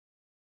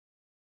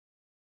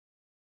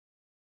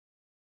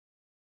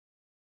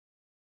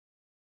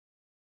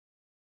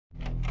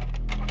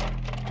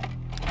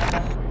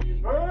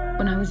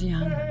When I was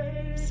young,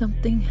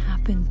 something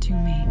happened to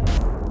me.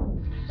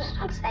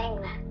 Stop saying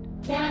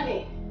that.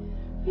 Maddie,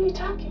 who are you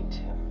talking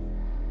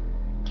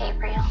to?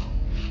 Gabriel.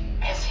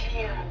 Is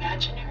he your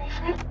imaginary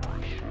friend?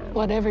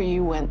 Whatever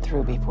you went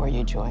through before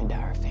you joined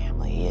our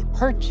family, it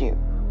hurt you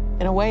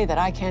in a way that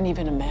I can't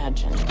even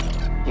imagine.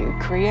 You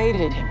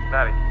created him.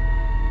 Maddie,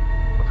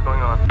 what's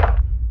going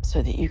on?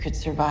 So that you could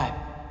survive.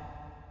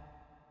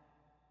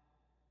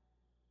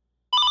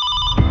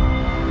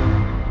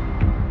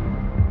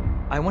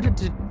 I wanted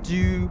to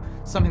do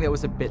something that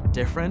was a bit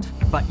different,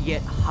 but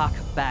yet hark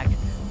back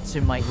to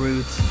my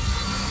roots.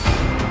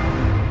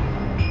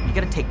 You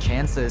gotta take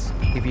chances.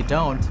 If you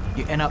don't,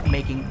 you end up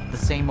making the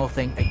same old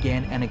thing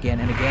again and again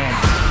and again.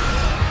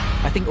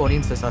 I think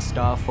audiences are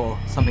starved for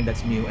something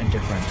that's new and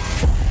different.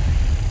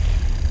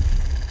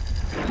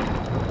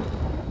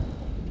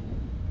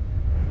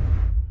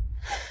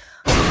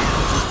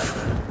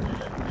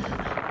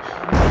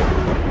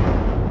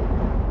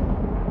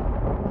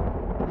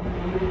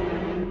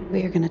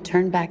 We are going to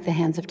turn back the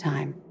hands of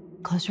time.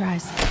 Close your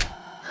eyes.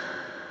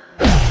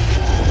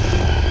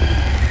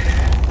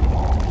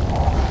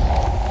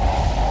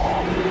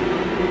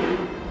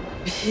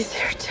 He's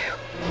there too.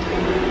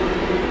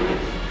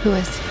 Who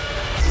is he?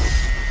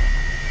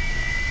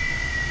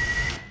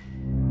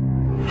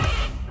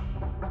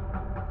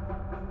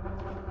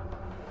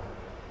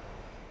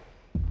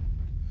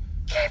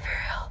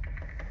 Gabriel.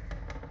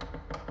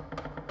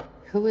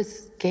 Who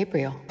is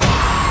Gabriel?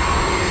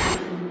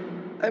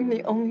 I'm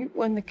the only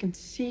one that can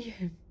see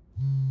him.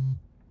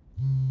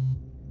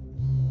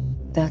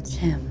 That's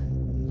him.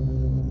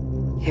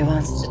 He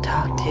wants to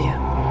talk to you.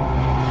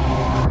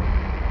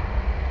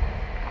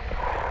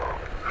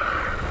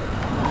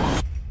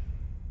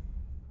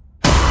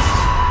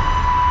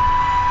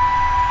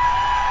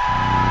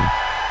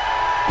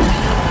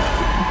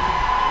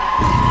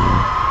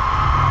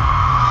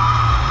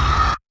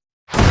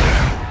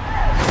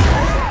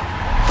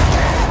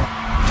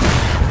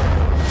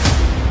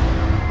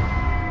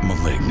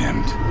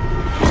 Malignant.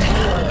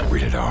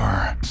 Rated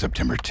R.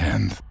 September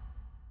 10th.